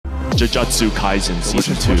Jujutsu Kaisen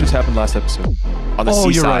Season 2. What just happened last episode? On the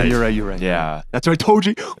seaside. You're right. Yeah. That's what I told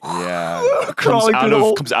you. Yeah. Crawling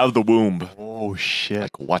comes out of the womb. Oh, shit.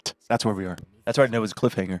 Like, what? That's where we are. That's right, and it was a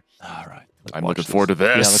cliffhanger. All right. I'm looking forward to this.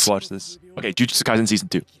 Yeah, let's watch this. Okay, Jujutsu Kaisen Season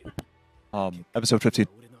 2. Episode 15.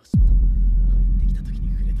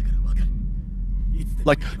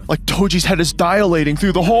 Like Toji's head is dilating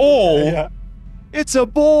through the hole. Yeah. It's a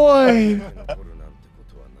boy.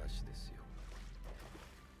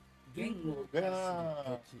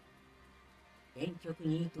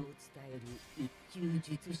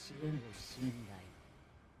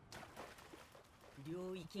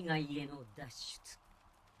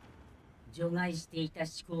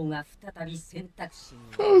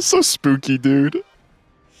 Oh, so spooky, dude.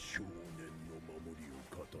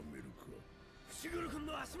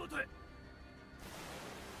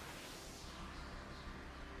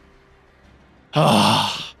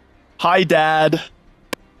 Hi, Dad.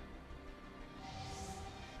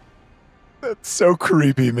 That's so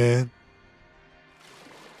creepy, man.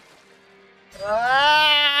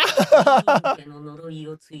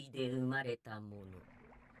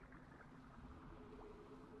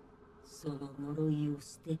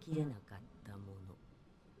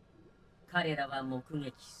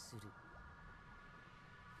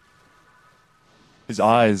 His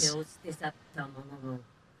eyes.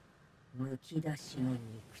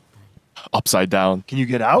 Upside down. Can you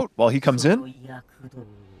get out while he comes in?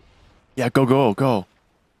 Yeah, go.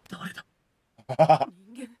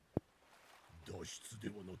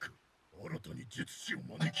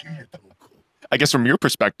 I guess from your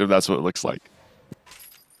perspective, that's what it looks like.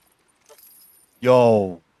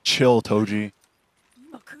 Yo, chill, Toji.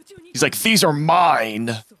 He's like, these are mine.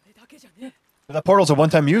 That portal's a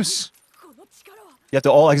one-time use. You have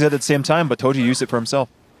to all exit at the same time, but Toji used it for himself.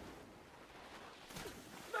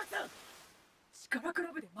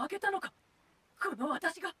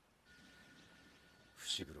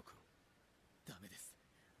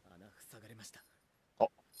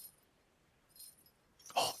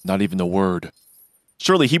 Oh, not even a word.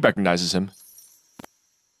 Surely he recognizes him.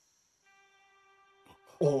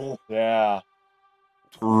 Oh, yeah.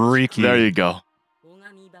 Freaky. There you go.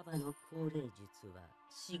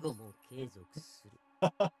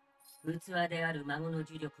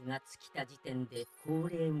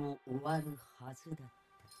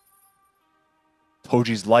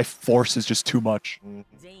 Toji's life force is just too much.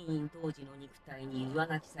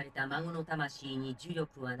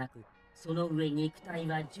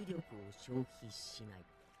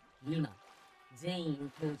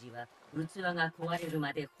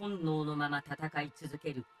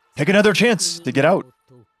 Take another chance to get out.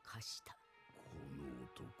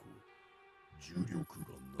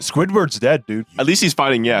 Squidward's dead, dude. At least he's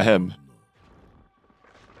fighting, yeah, him.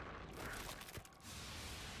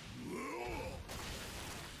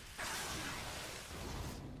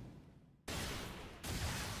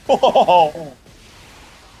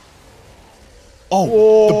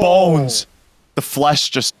 Oh, the bones. The flesh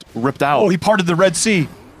just ripped out. Oh, he parted the Red Sea.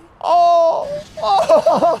 Oh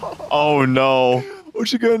no.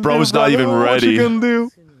 What you gonna do? Bro's not even ready. What you gonna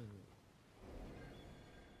do?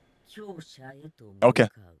 Okay.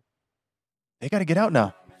 They gotta get out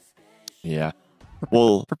now. Yeah.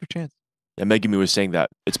 Well, Perfect chance. yeah, Megumi was saying that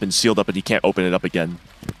it's been sealed up and he can't open it up again.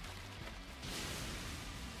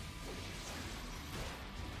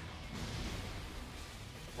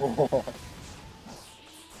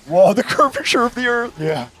 Whoa, the curvature of the earth.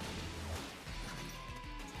 Yeah.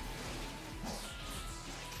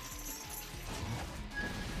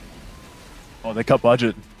 Oh, they cut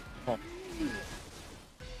budget.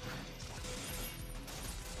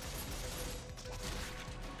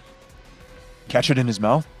 Catch it in his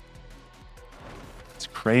mouth? It's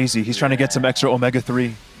crazy. He's trying to get some extra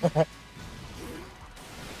omega-3.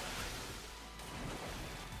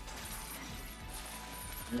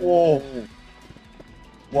 Whoa.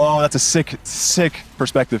 Whoa, that's a sick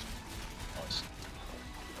perspective.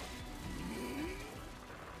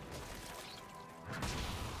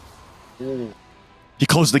 He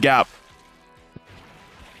closed the gap.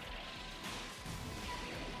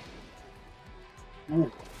 Ooh.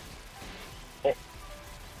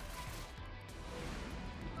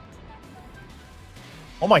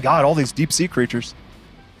 Oh my god, all these deep sea creatures.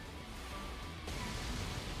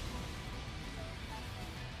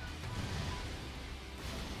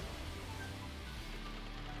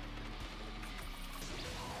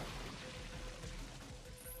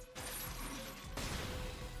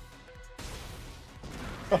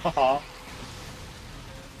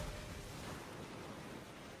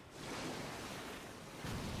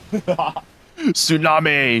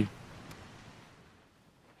 Tsunami.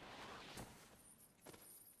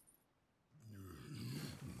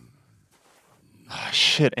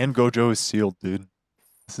 Shit, and Gojo is sealed, dude.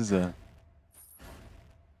 This is a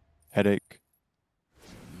headache.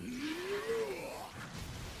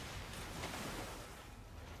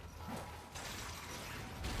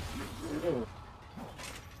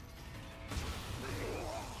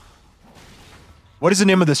 What is the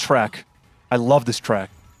name of this track? I love this track.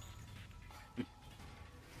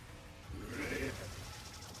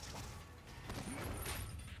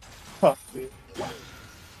 Huh.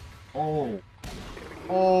 Oh.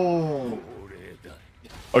 Oh.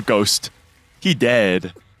 A ghost. He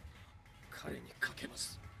dead.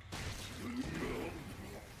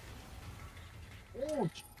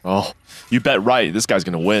 Oh, you bet right. This guy's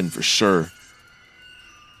gonna win for sure.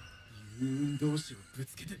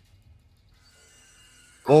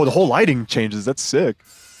 Oh, the whole lighting changes. That's sick.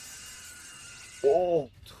 Oh.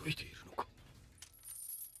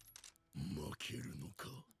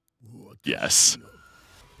 Yes.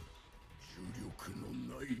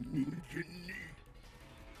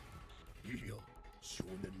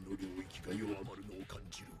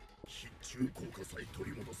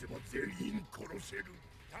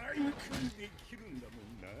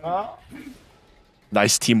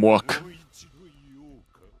 Nice teamwork.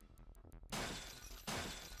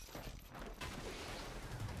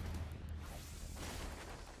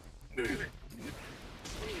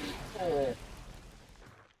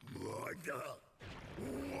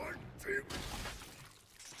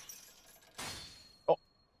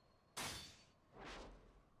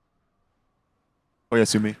 Oh, yeah,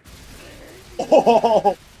 Sumi.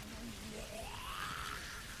 Oh.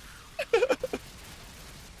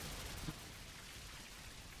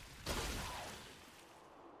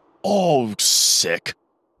 Oh, sick.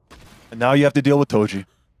 And now you have to deal with Toji.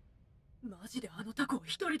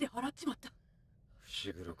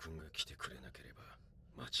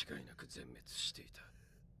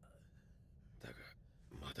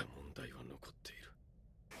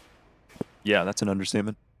 Yeah, that's an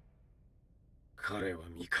understatement.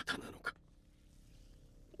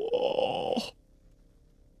 Whoa.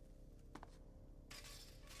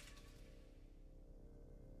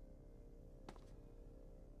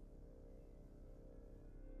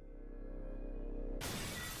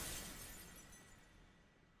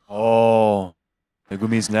 Oh,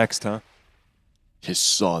 Megumi's next, huh? His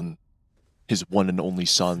son. His one and only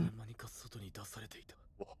son.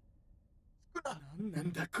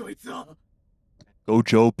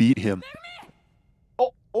 Gojo beat him.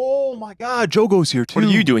 Oh my god, Jogo's here too. What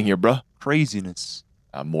are you doing here, bruh? Craziness.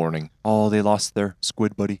 Mourning. Oh, they lost their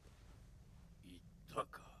squid buddy. Huh.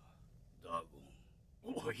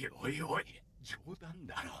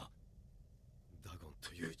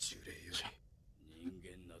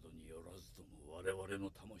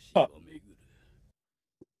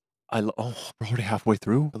 Oh, we're already halfway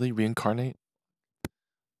through. Really reincarnate?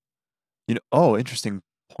 You know, oh, interesting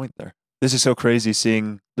point there. This is so crazy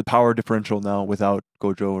seeing the power differential now without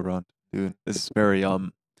Gojo around, dude. This is very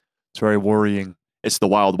it's very worrying. It's the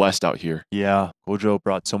Wild West out here. Yeah, Gojo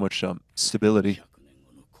brought so much stability.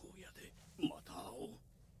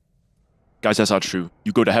 Guys, that's not true.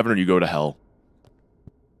 You go to heaven or you go to hell.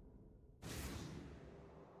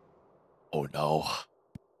 Oh no.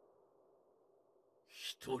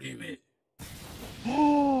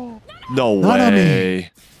 No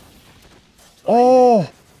way. Oh!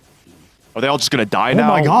 Are they all just gonna die Oh now?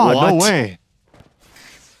 my god, What? no way.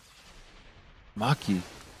 Maki.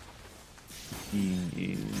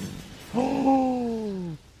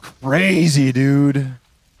 Oh, crazy, dude.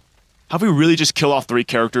 Have we really just killed off 3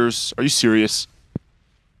 characters? Are you serious?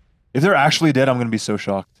 If they're actually dead, I'm gonna be so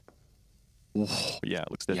shocked. Oh, yeah,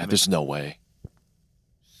 it looks dead. Yeah, there's no way.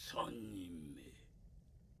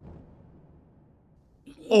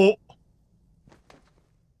 Oh.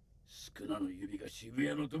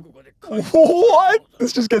 What?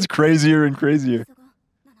 This just gets crazier and crazier.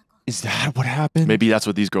 Is that what happened? Maybe that's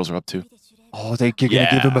what these girls are up to. Oh, they're gonna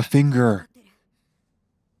give him a finger.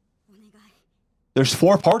 There's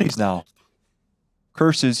 4 parties now.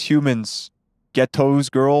 Curses, humans, Ghettos,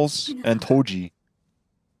 girls, and Toji.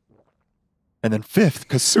 And then 5th,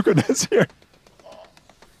 because Sukuna's here.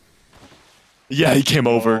 Yeah, he came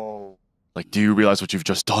over. Like, do you realize what you've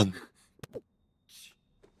just done?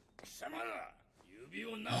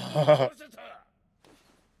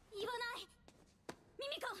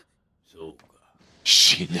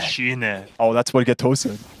 Shine. Oh, that's what Ghetto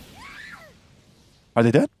said. Are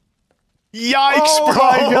they dead? Yikes, oh bro!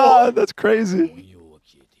 My god, that's crazy.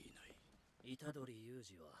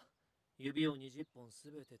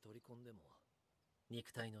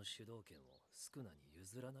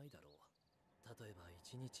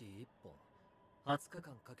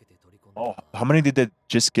 Oh, how many did they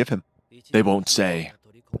just give him? They won't say.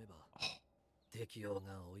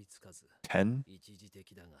 10?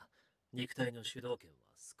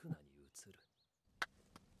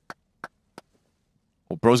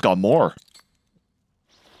 Well, bro's got more.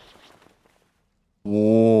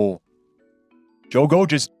 Whoa. Jogo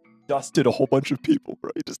just dusted a whole bunch of people,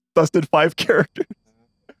 bro. He just dusted 5 characters.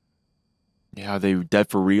 Yeah, are they dead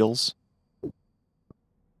for reals?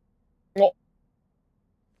 Oh.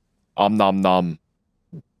 Nom nom.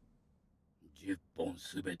 10本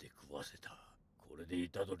すべて食わせた。これで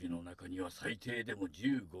虎杖の中には最低でも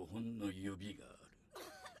15本の指がある。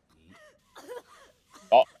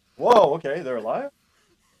 Oh. Whoa, okay, they're alive?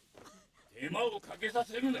 手間をかけさ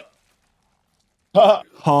せるな。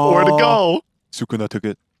 Where to go? Sukuna took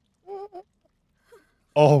it.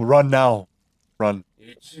 Oh, run now. Run.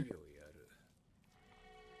 1秒やる。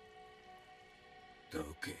ど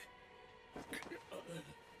け。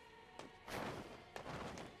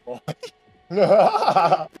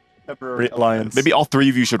 Temporary alliance. Maybe all 3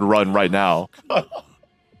 of you should run right now.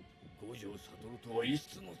 五条悟とは異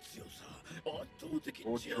質の強さ。圧倒的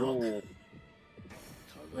強。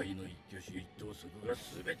互いの一挙手一投足が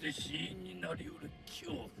全て死因になりうる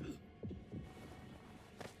恐怖。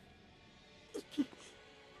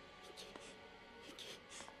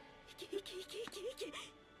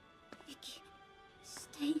 し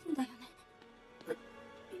ているんだよね。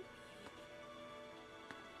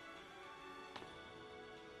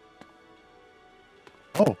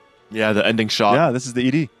 Oh. Yeah, the ending shot. Yeah, this is the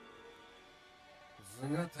ED.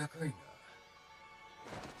 図が高い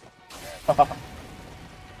な。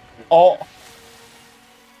 Oh.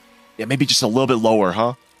 Yeah, maybe just a little bit lower,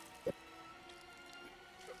 huh?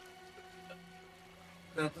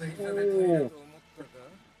 たたいたでとやと思ったか。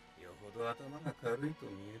よほど頭が軽いと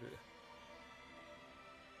見える。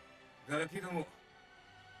ガキども、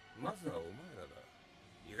まずはお前らだ。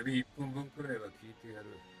指一本分くらいは聞いてや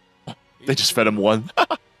る。 They just fed him one.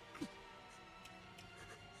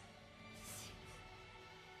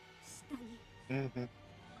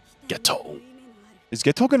 Geto. Is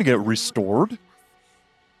Geto gonna get restored?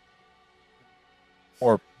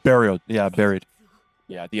 Or buried? Yeah, buried.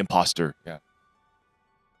 Yeah, the imposter. Yeah.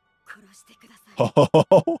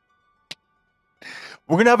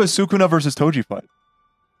 We're gonna have a Sukuna versus Toji fight.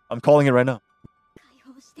 I'm calling it right now.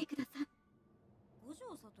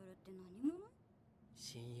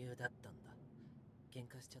 親友だったんだ。喧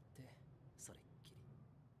嘩しちゃってそれっきり。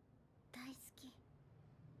大好き。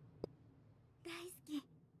大好き。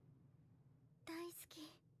大好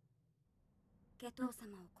き。下等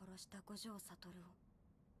様を殺した五条悟を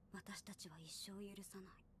私たちは一生許さ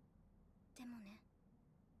ない。でもね、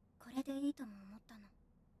これでいいとも思ったの。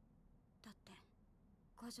だって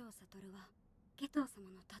五条悟は下等様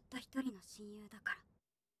のたった一人の親友だから。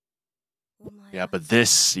 Yeah, but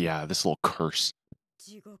this, yeah, this little curse.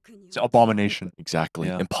 It's an abomination. Exactly.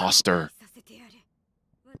 Yeah. Imposter.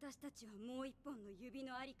 私たちはもう一本の指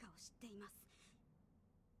のありかを知っています。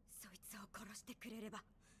そいつを殺してくれれば、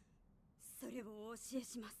それをお教え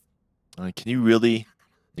します。 Can you really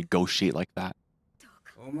negotiate like that?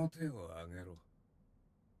 表を上げろ。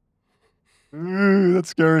 That's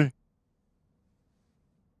scary.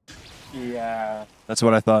 Yeah. That's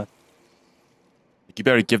what I thought. You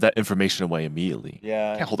better give that information away immediately.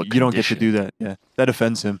 Yeah. Can't hold a You don't get to condition. do that. Yeah. That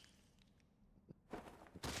offends him.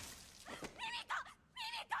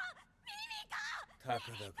 た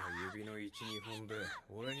かだか指の一二本で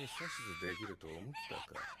俺に指図できると思った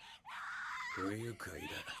か。不愉快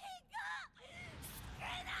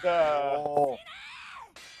だ。 Oh.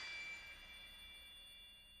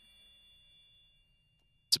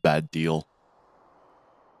 It's a bad deal.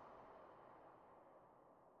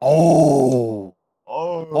 Oh.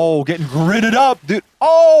 Oh, getting gridded up, dude.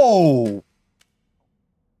 Oh.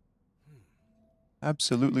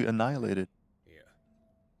 Absolutely annihilated. いや、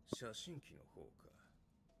写真機の方か。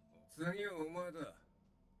次はお前だ。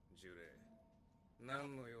ジュレ。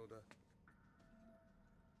何の用だ。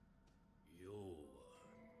用は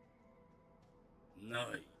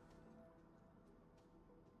ない。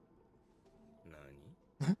何？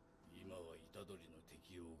今は虎杖の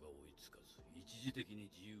適応が追いつかず、一時的に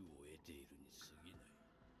自由を得ているに過ぎない。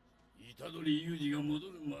虎杖裕二が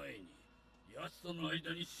戻る前に、奴との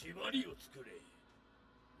間に縛りを作れ。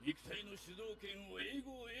肉体の主導権を英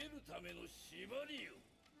語を得るための縛りを。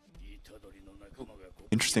虎杖の仲間がここ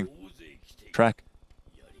に Interesting 大勢来ている。 track.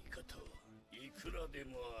 やり方はいくらで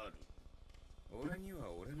もある。俺に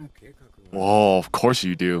は俺の計画が。 Whoa, of course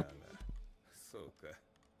you do. そうか。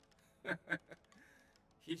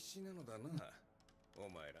必死なのだな。お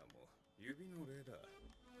前らも指の例だ。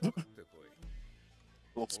持ってこい。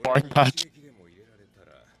Little sparring match.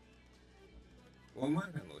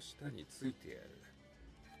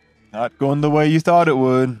 Not going the way you thought it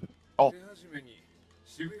would. Oh.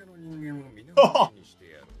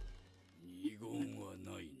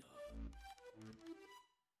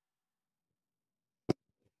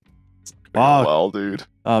 Wow. Well, dude.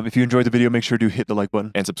 If you enjoyed the video, make sure to hit the like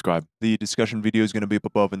button. And subscribe. The discussion video is going to be up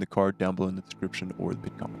above in the card, down below in the description, or the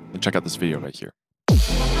pinned comment. And check out this video right here.